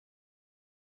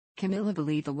Kamila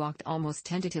Valieva walked almost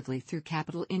tentatively through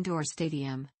Capitol Indoor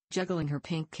Stadium, juggling her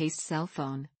pink-cased cell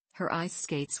phone, her ice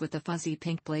skates with the fuzzy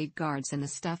pink blade guards and the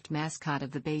stuffed mascot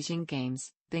of the Beijing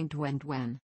Games, Dwen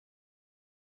Dwen.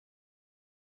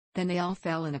 Then they all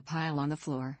fell in a pile on the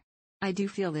floor. I do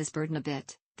feel this burden a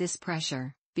bit, this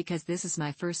pressure, because this is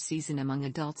my first season among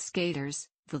adult skaters,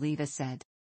 Valieva said.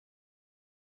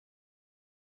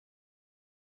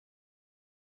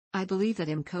 I believe that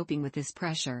I'm coping with this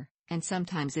pressure, and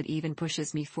sometimes it even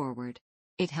pushes me forward.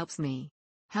 It helps me.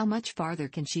 How much farther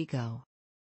can she go?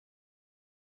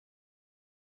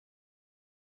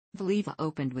 Valieva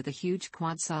opened with a huge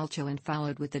quad salchow and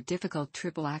followed with a difficult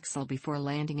triple axel before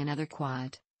landing another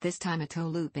quad, this time a toe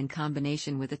loop in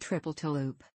combination with a triple toe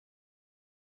loop.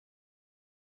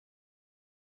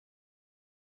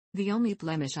 The only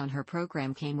blemish on her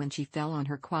program came when she fell on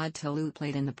her quad toe loop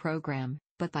late in the program,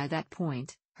 but by that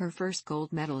point, her first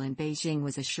gold medal in Beijing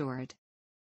was assured.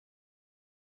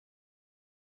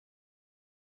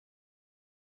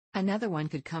 Another one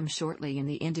could come shortly in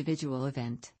the individual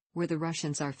event, where the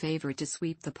Russians are favored to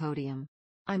sweep the podium.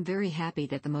 I'm very happy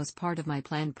that the most part of my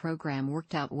planned program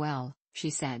worked out well,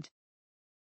 she said.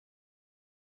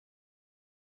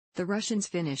 The Russians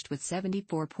finished with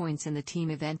 74 points in the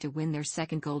team event to win their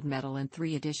second gold medal in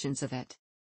 3 editions of it.